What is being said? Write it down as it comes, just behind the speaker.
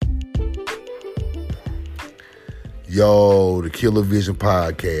Yo, the Killer Vision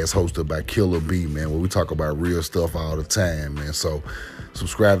podcast hosted by Killer B, man, where we talk about real stuff all the time, man. So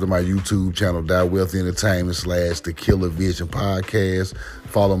subscribe to my YouTube channel, Die Wealthy Entertainment / the Killer Vision podcast.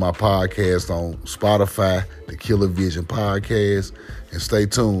 Follow my podcast on Spotify, the Killer Vision podcast. And stay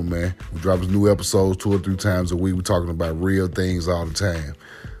tuned, man. We drop new episodes 2 or 3 times a week. We're talking about real things all the time.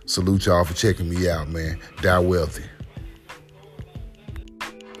 Salute y'all for checking me out, man. Die Wealthy.